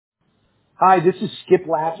Hi, this is Skip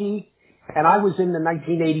Lackey, and I was in the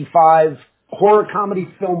 1985 horror comedy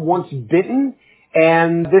film Once Bitten,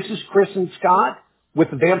 and this is Chris and Scott with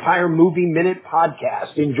the Vampire Movie Minute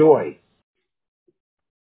Podcast. Enjoy.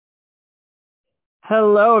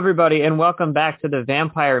 Hello, everybody, and welcome back to the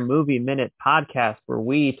Vampire Movie Minute Podcast, where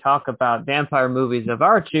we talk about vampire movies of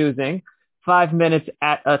our choosing, 5 minutes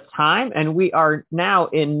at a time, and we are now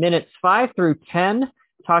in minutes 5 through 10,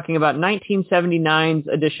 talking about 1979's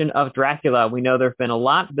edition of Dracula. We know there have been a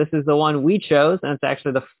lot. This is the one we chose, and it's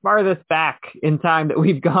actually the farthest back in time that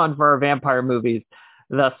we've gone for our vampire movies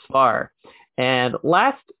thus far. And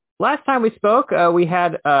last time we spoke, we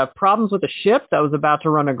had problems with a ship that was about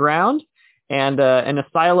to run aground, and an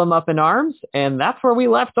asylum up in arms, and that's where we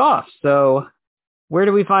left off. So where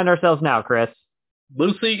do we find ourselves now, Chris?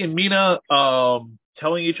 Lucy and Mina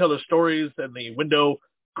telling each other stories and the window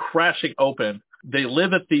crashing open. They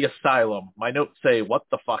live at the asylum. My notes say, what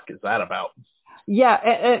the fuck is that about? Yeah,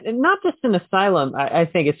 and not just an asylum. I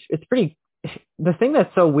think it's pretty... The thing that's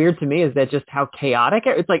so weird to me is that just how chaotic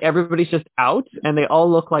it's like everybody's just out, and they all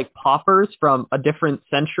look like paupers from a different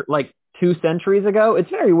century, like 2 centuries ago. It's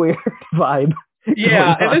very weird vibe.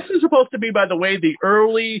 Yeah, and this is supposed to be, by the way, the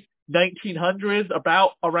early 1900s,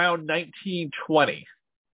 about around 1920.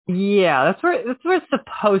 Yeah, that's where it's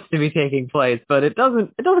supposed to be taking place, but it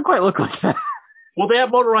doesn't quite look like that. Well, they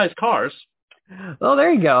have motorized cars. Well,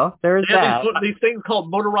 there you go. There's that. These things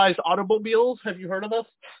called motorized automobiles. Have you heard of this?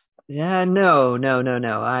 Yeah, no.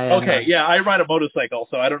 I ride a motorcycle,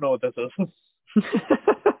 so I don't know what this is.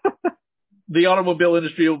 The automobile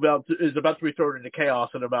industry is about to be thrown into chaos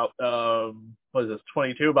in about,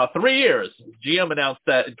 22? About 3 years. GM announced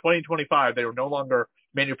that in 2025, they were no longer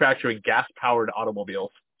manufacturing gas-powered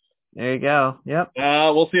automobiles. There you go. Yep.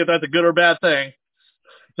 We'll see if that's a good or bad thing.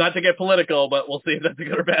 Not to get political, but we'll see if that's a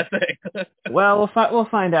good or bad thing. Well, we'll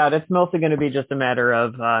find out. It's mostly going to be just a matter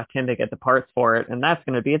of can they get the parts for it, and that's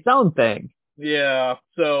going to be its own thing. Yeah,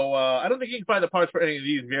 so I don't think you can find the parts for any of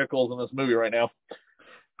these vehicles in this movie right now.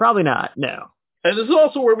 Probably not, no. And this is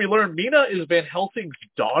also where we learn Mina is Vanhelsing's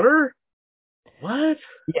daughter? What?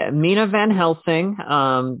 Yeah, Mina Vanhelsing,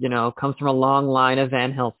 comes from a long line of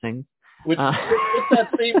Vanhelsing. What's that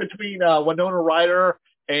scene between Winona Ryder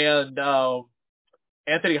and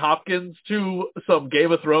Anthony Hopkins to some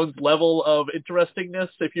Game of Thrones level of interestingness,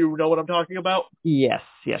 if you know what I'm talking about? Yes,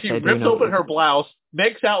 She I rips open her blouse,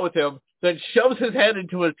 makes out with him, then shoves his head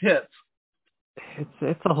into his tits.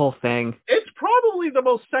 It's a whole thing. It's probably the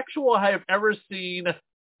most sexual I have ever seen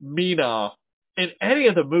Mina in any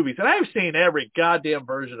of the movies. And I've seen every goddamn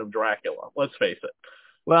version of Dracula, let's face it.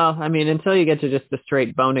 Well, I mean, until you get to just the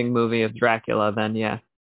straight boning movie of Dracula, then yeah.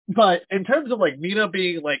 But in terms of like Mina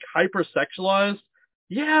being like hypersexualized,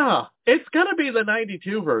 yeah, it's gonna be the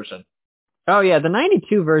 92 version. Oh yeah, the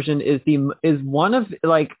 92 version is one of,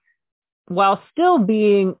 like, while still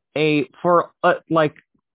being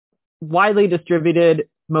widely distributed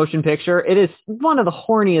motion picture, it is one of the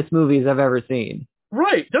horniest movies I've ever seen.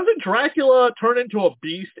 Right. Doesn't Dracula turn into a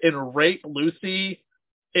beast and rape Lucy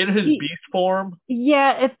in his beast form?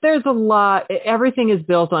 Yeah, there's a lot. Everything is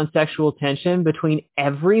built on sexual tension between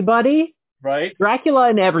everybody. Right. Dracula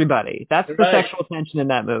and everybody. That's the sexual tension in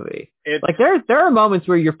that movie. Like there are moments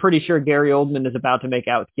where you're pretty sure Gary Oldman is about to make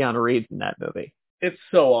out with Keanu Reeves in that movie. It's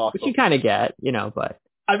so awesome. Which you kind of get, but...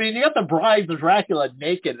 I mean, you got the bride of Dracula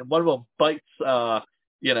naked, and one of them bites,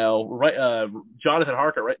 Jonathan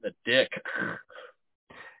Harker right in the dick.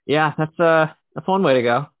 Yeah, that's one way to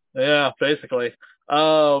go. Yeah, basically.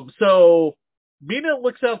 So Mina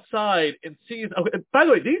looks outside and sees. Okay, by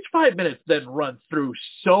the way, these 5 minutes then run through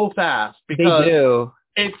so fast because they do.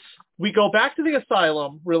 We go back to the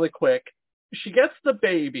asylum really quick. She gets the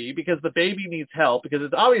baby because the baby needs help because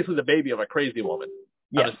it's obviously the baby of a crazy woman.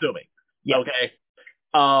 Yes. I'm assuming. Yes. Okay.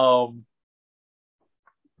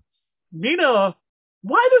 Mina,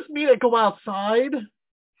 why does Mina go outside?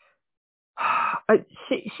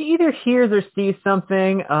 She either hears or sees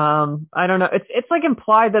something. I don't know. It's like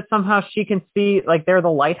implied that somehow she can see, like, they're the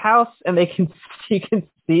lighthouse and she can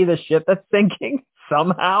see the ship that's sinking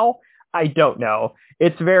somehow. I don't know.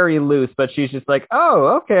 It's very loose, but she's just like,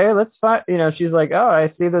 oh, okay, let's find, she's like, oh,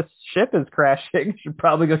 I see this ship is crashing. Should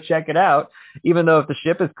probably go check it out. Even though if the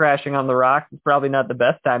ship is crashing on the rocks, it's probably not the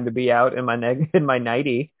best time to be out in my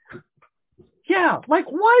nightie. Yeah, like,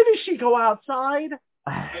 why does she go outside?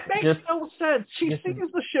 It makes no sense. She sees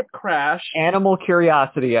the ship crash. Animal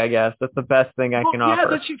curiosity, I guess. That's the best thing I can offer. Yeah,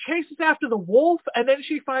 then she chases after the wolf, and then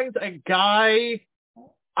she finds a guy.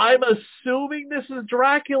 I'm assuming this is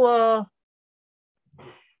Dracula.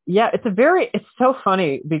 Yeah, it's so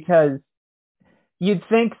funny because you'd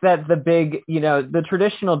think that the big, the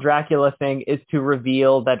traditional Dracula thing is to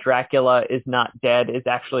reveal that Dracula is not dead, is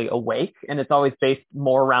actually awake, and it's always based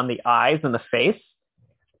more around the eyes and the face.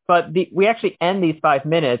 But we actually end these 5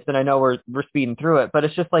 minutes, and I know we're speeding through it, but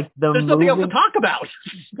it's just like there's nothing else to talk about.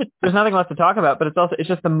 There's nothing left to talk about, but it's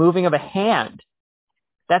just the moving of a hand.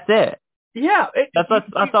 That's it. Yeah, that's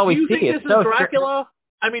all we see. Do you think this is Dracula?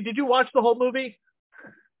 I mean, did you watch the whole movie?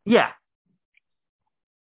 Yeah.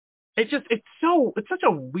 It's such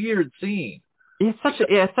a weird scene. It's such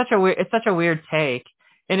a weird take,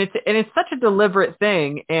 and it's such a deliberate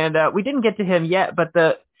thing. And we didn't get to him yet, but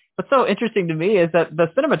what's so interesting to me is that the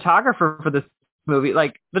cinematographer for this movie,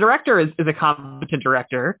 like the director is a competent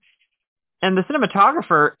director, and the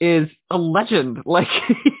cinematographer is a legend. Like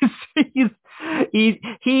he's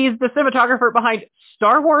the cinematographer behind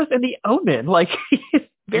Star Wars and The Omen. Like he's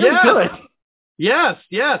very good. Yes.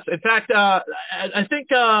 In fact, I think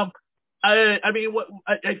I mean what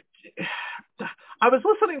I was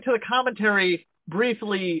listening to the commentary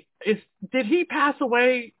briefly. Did he pass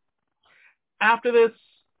away after this?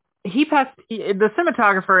 The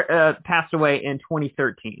cinematographer passed away in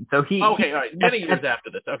 2013. So all right, many years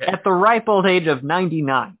after this. Okay, at the ripe old age of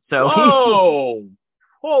 99. So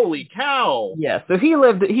holy cow! Yeah, so he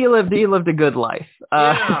lived a good life.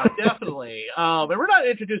 Yeah, definitely. And we're not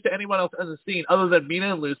introduced to anyone else in the scene other than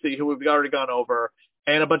Mina and Lucy, who we've already gone over,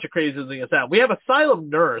 and a bunch of crazies in the sound. We have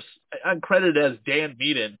Asylum Nurse, uncredited as Dan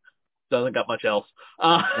Meaden. Doesn't got much else.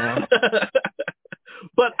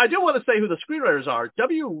 But I do want to say who the screenwriters are.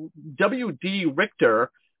 W.D. Richter,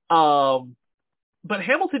 but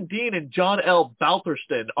Hamilton Dean and John L.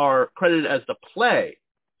 Baltherston are credited as the play,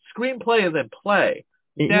 screenplay, and then play.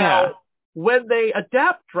 Yeah. Now, when they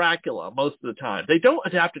adapt Dracula, most of the time, they don't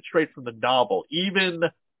adapt it straight from the novel, even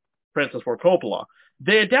Francis Ford Coppola.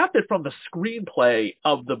 They adapt it from the screenplay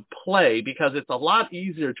of the play because it's a lot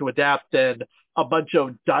easier to adapt than a bunch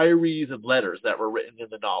of diaries and letters that were written in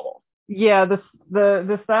the novel. Yeah,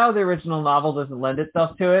 the style of the original novel doesn't lend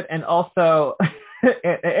itself to it, and also, this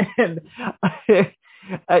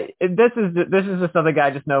is just something I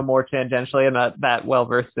just know more tangentially. I'm not that well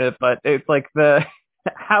versed in it, but it's like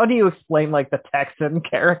how do you explain like the Texan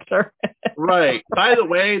character? Right. By the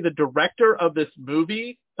way, the writer of this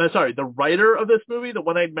movie, the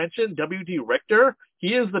one I mentioned, W.D. Richter,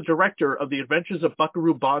 he is the director of The Adventures of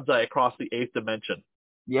Buckaroo Banzai Across the Eighth Dimension.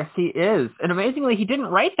 Yes, he is. And amazingly, he didn't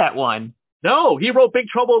write that one. No, he wrote Big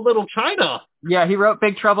Trouble in Little China. Yeah, he wrote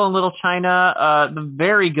Big Trouble in Little China, the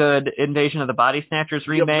very good Invasion of the Body Snatchers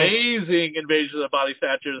remake. The amazing Invasion of the Body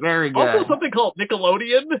Snatchers. Very good. Also something called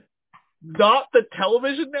Nickelodeon, not the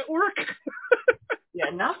television network.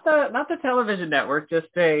 Yeah, not the television network, just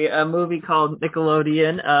a movie called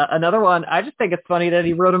Nickelodeon. Another one, I just think it's funny that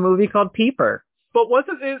he wrote a movie called Peeper. But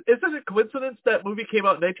isn't it coincidence that movie came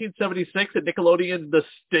out in 1976 and Nickelodeon,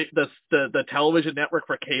 the television network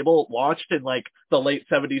for cable, launched in like the late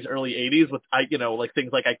 70s, early 80s with like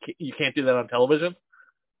things like you can't do that on television?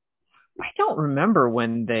 I don't remember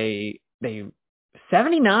when they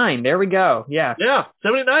 79. There we go. Yeah. Yeah,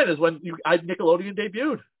 79 is when Nickelodeon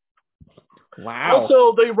debuted. Wow.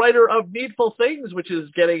 Also, the writer of Needful Things, which is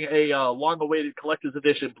getting a long-awaited collector's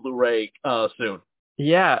edition Blu-ray soon.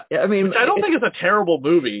 Yeah, I mean, which I don't think it's a terrible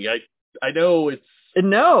movie. I know it's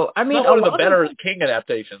no. I mean, not one of the better King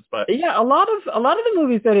adaptations, but yeah, a lot of the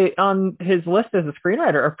movies that on his list as a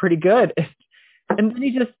screenwriter are pretty good. And then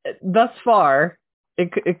he just thus far,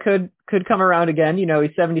 it could come around again. You know,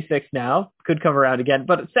 he's 76 now. Could come around again,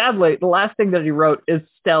 but sadly, the last thing that he wrote is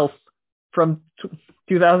Stealth from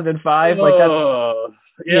 2005. Like that's.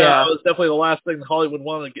 Yeah, it was definitely the last thing Hollywood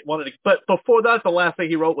wanted to. But before that, the last thing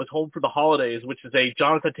he wrote was Home for the Holidays, which is a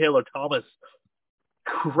Jonathan Taylor Thomas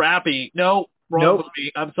crappy. No, wrong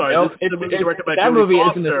movie. I'm sorry. Nope. This is the movie directed by that Jodie movie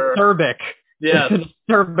Foster. Is an acerbic. Yeah, it's an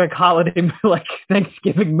acerbic holiday like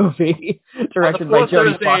Thanksgiving movie directed by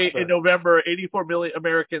Jodie Foster. In November, 84 million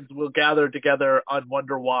Americans will gather together on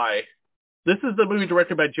Wonder Why. This is the movie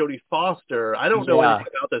directed by Jodie Foster. I don't know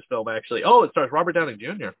anything about this film, actually. Oh, it stars Robert Downey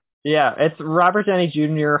Jr. Yeah, it's Robert Downey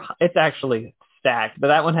Jr. It's actually stacked, but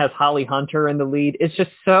that one has Holly Hunter in the lead. It's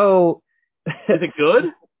just so... Is it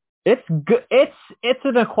good? It's good. It's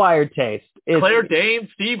an acquired taste. Claire Danes,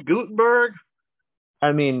 Steve Guttenberg.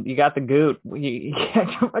 I mean, you got the Goot. You can't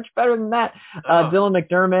do much better than that. Dylan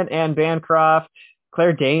McDermott, Anne Bancroft,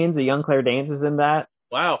 Claire Danes, the young Claire Danes is in that.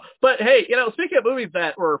 Wow. But hey, speaking of movies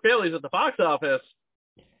that were failures at the box office,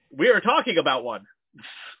 we are talking about one.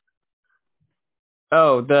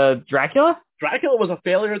 Oh, the Dracula? Dracula was a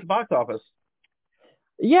failure at the box office.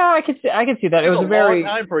 Yeah, I can see that. It was a very long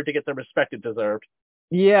time for it to get the respect it deserved.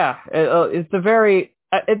 Yeah, it's a very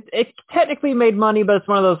it technically made money, but it's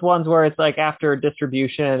one of those ones where it's like after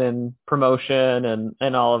distribution and promotion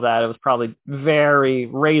and all of that, it was probably very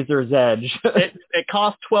razor's edge. It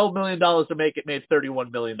cost $12 million to make it, made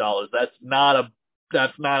 $31 million. That's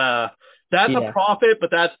a profit,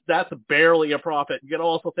 but that's barely a profit. You can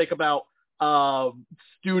also think about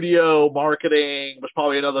studio marketing was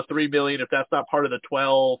probably another $3 million if that's not part of the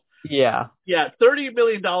 12. Yeah, $30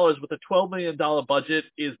 million with a $12 million budget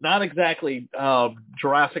is not exactly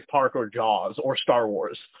Jurassic Park or Jaws or Star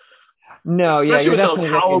Wars. No, yeah, you're definitely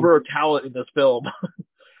the caliber of talent in this film.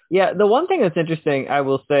 Yeah, the one thing that's interesting, I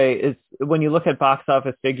will say, is when you look at box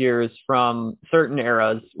office figures from certain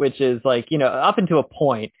eras, which is like, up until a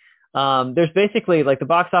point, there's basically like the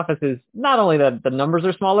box office is not only that the numbers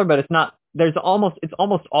are smaller, but it's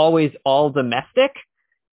almost always all domestic.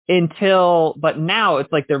 But now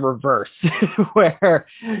it's like the reverse, where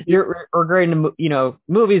you're grading,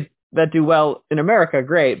 movies that do well in America,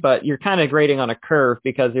 great, but you're kind of grading on a curve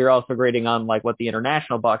because you're also grading on like what the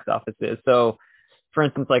international box office is. So, for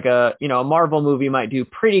instance, like a Marvel movie might do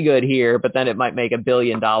pretty good here, but then it might make $1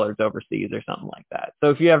 billion overseas or something like that. So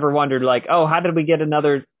if you ever wondered like, oh, how did we get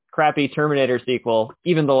another crappy Terminator sequel?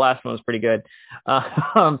 Even the last one was pretty good.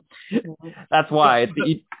 That's why.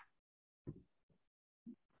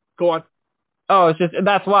 Go on. Oh,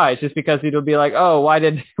 that's why. It's just because it'll be like, oh, why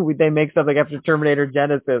did they make something after Terminator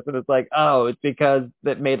Genesis? And it's like, oh, it's because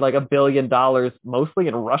it made like $1 billion mostly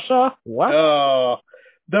in Russia. What?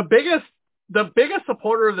 The biggest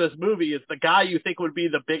supporter of this movie is the guy you think would be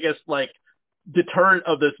the biggest like deterrent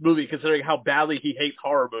of this movie, considering how badly he hates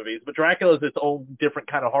horror movies. But Dracula is its own different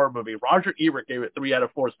kind of horror movie. Roger Ebert gave it 3 out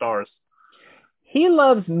of 4 stars. He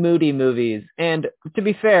loves moody movies, and to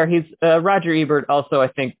be fair, Roger Ebert also, I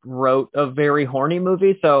think, wrote a very horny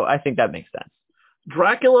movie, so I think that makes sense.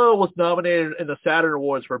 Dracula was nominated in the Saturn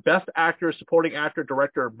Awards for Best Actor, Supporting Actor,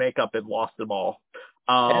 Director, and Makeup, and lost them all.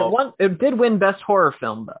 It did win Best Horror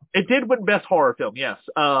Film, though. It did win Best Horror Film, yes.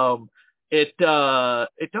 It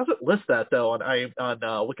doesn't list that though on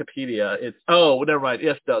Wikipedia. Never mind.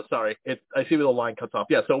 Yes, it does. Sorry, I see where the line cuts off.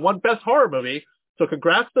 Yeah, so it won Best Horror Movie. So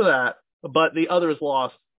congrats to that. But the others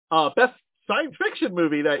lost. Best Science Fiction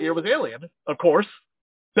Movie that year was Alien, of course.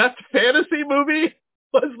 Best Fantasy Movie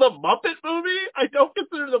was the Muppet Movie. I don't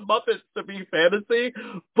consider the Muppets to be fantasy,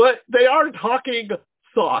 but they are talking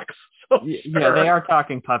socks. So yeah, they are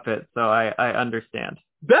talking puppets, so I understand.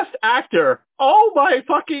 Best Actor. Oh my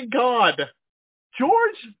fucking God.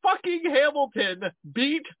 George fucking Hamilton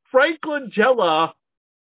beat Frank Langella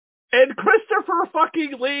and Christopher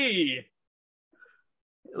fucking Lee.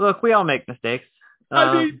 Look, we all make mistakes.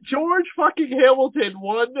 I mean, George fucking Hamilton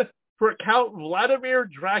won for Count Vladimir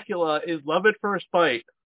Dracula is Love at First Bite,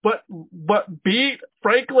 but beat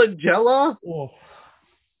Frank Langella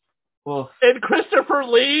and Christopher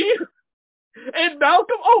Lee and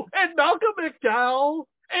Malcolm McDowell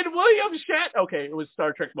and William Shatner. Okay, it was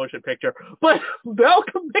Star Trek Motion Picture, but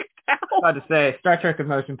Malcolm McDowell. I was about to say, Star Trek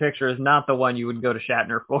Motion Picture is not the one you would go to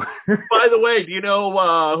Shatner for. By the way, do you know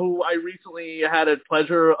who I recently had a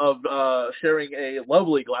pleasure of sharing a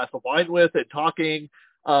lovely glass of wine with and talking,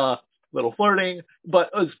 little flirting,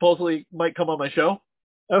 but supposedly might come on my show?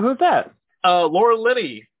 Oh, who's that? Laura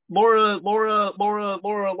Linney. Laura,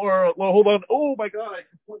 hold on. Oh my God, I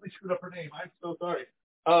completely screwed up her name. I'm so sorry.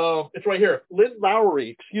 It's right here. Lynn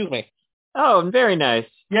Lowry, excuse me. Oh, very nice.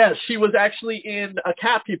 Yes, she was actually in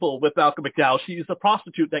Cat People with Malcolm McDowell. She's a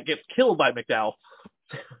prostitute that gets killed by McDowell.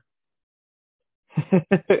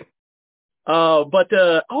 Oh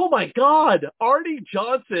my God, Arnie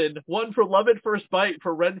Johnson won for Love at First Bite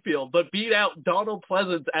for Renfield, but beat out Donald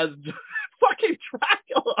Pleasance as fucking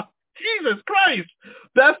Dracula. Jesus Christ.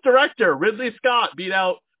 Best Director, Ridley Scott beat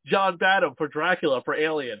out John Badham for Dracula for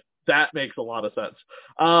Alien. That makes a lot of sense.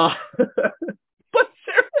 But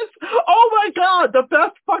serious, oh my God, the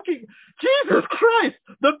best fucking, Jesus Christ,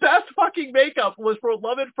 the best fucking makeup was for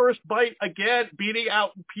Love at First Bite, again, beating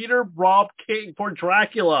out Peter Rob King for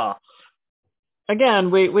Dracula.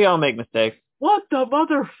 Again, we all make mistakes. What the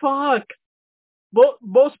motherfuck?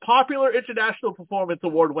 Most popular international performance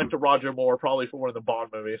award went to Roger Moore, probably for one of the Bond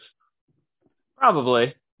movies.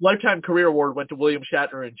 Probably. Lifetime Career Award went to William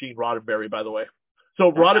Shatner and Gene Roddenberry, by the way.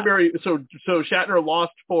 So Roddenberry, so Shatner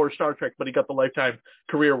lost for Star Trek, but he got the Lifetime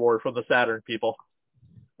Career Award from the Saturn people.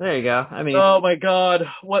 There you go. I mean, oh my God,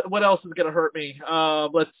 what else is gonna hurt me?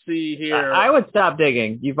 Let's see here. I would stop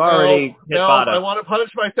digging. You've already hit bottom. I want to punish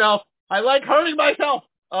myself. I like hurting myself.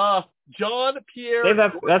 John Pierre.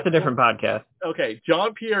 That's a different podcast. Okay,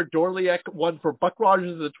 John Pierre Dorliac won for Buck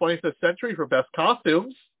Rogers of the 25th Century for Best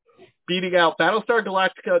Costumes, beating out Battlestar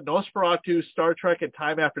Galactica, Nosferatu, Star Trek, and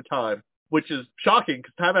Time After Time. which is shocking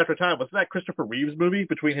because Time After Time, wasn't that Christopher Reeve's movie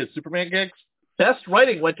between his Superman gigs? Best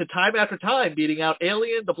writing went to Time After Time, beating out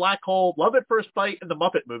Alien, The Black Hole, Love at First Bite, and The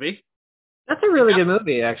Muppet Movie. That's a really good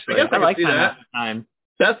movie, actually. I like Time After Time.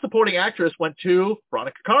 Best Supporting Actress went to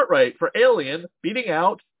Veronica Cartwright for Alien, beating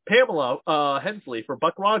out Pamela Hensley for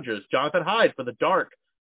Buck Rogers, Jonathan Hyde for The Dark.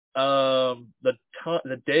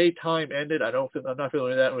 The Day Time Ended. I'm not familiar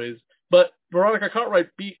with that ways. But Veronica Cartwright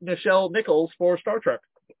beat Nichelle Nichols for Star Trek.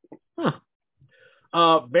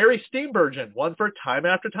 Mary Steenburgen won for Time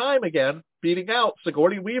After Time again, beating out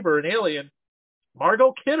Sigourney Weaver in Alien.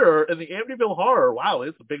 Margot Kidder in the Amityville Horror. Wow,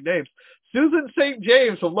 these are big names. Susan St.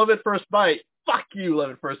 James from Love at First Bite. Fuck you,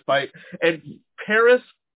 Love at First Bite. And Paris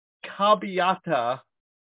Kabiata.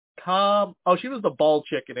 She was the bald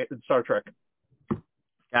chick in Star Trek.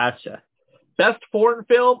 Gotcha. Best foreign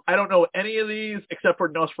film. I don't know any of these except for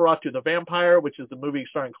Nosferatu the Vampire, which is the movie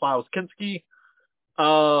starring Klaus Kinski.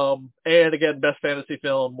 And again, best fantasy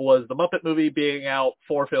film was The Muppet Movie, beating out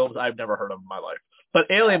 4 films I've never heard of in my life. But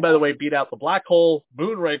Alien, by the way, beat out The Black Hole,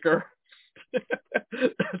 Moonraker.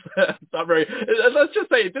 That's not very. Let's just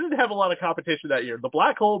say it didn't have a lot of competition that year. The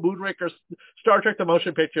Black Hole, Moonraker, Star Trek: The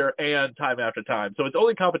Motion Picture, and Time After Time. So its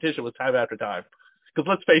only competition was Time After Time. Because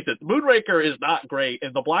let's face it, Moonraker is not great,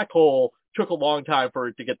 and The Black Hole took a long time for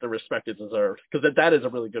it to get the respect it deserved. Because that is a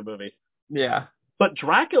really good movie. Yeah. But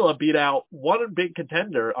Dracula beat out one big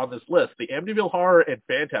contender on this list: the Amityville Horror and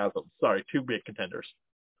Phantasm. Sorry, 2 big contenders.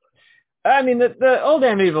 I mean, the old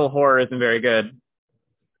Amityville Horror isn't very good.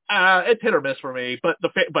 It's hit or miss for me, but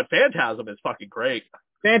Phantasm is fucking great.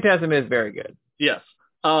 Phantasm is very good. Yes.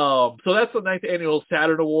 So that's the 9th annual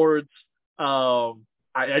Saturn Awards.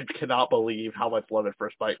 I cannot believe how much Love at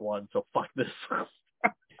First Bite won. So fuck this.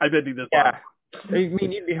 I've been doing this. Yeah. I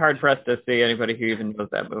mean, you'd be hard pressed to see anybody who even knows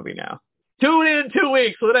that movie now. Tune in 2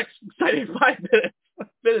 weeks for the next exciting 5 minutes.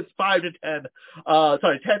 Minutes 5 to 10.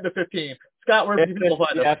 10 to 15. Scott, where can people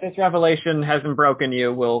find us? If this revelation hasn't broken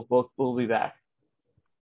you, we'll be back.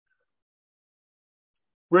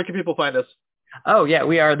 Where can people find us? Oh, yeah,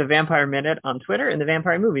 we are the Vampire Minute on Twitter and the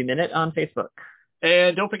Vampire Movie Minute on Facebook.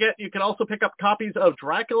 And don't forget, you can also pick up copies of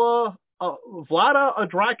Dracula, Vlada, A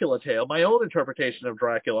Dracula Tale, my own interpretation of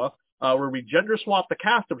Dracula, where we gender swap the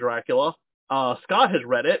cast of Dracula. Scott has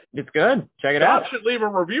read it. It's good. Check it out. Scott should leave a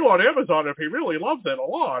review on Amazon if he really loves it a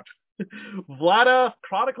lot. Vlada,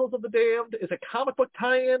 Chronicles of the Damned is a comic book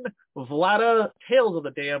tie-in. Vlada, Tales of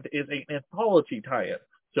the Damned is an anthology tie-in.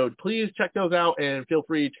 So please check those out and feel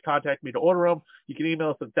free to contact me to order them. You can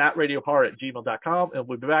email us at thatradiohorror@gmail.com, and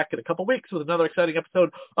we'll be back in a couple weeks with another exciting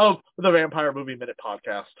episode of the Vampire Movie Minute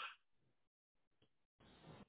podcast.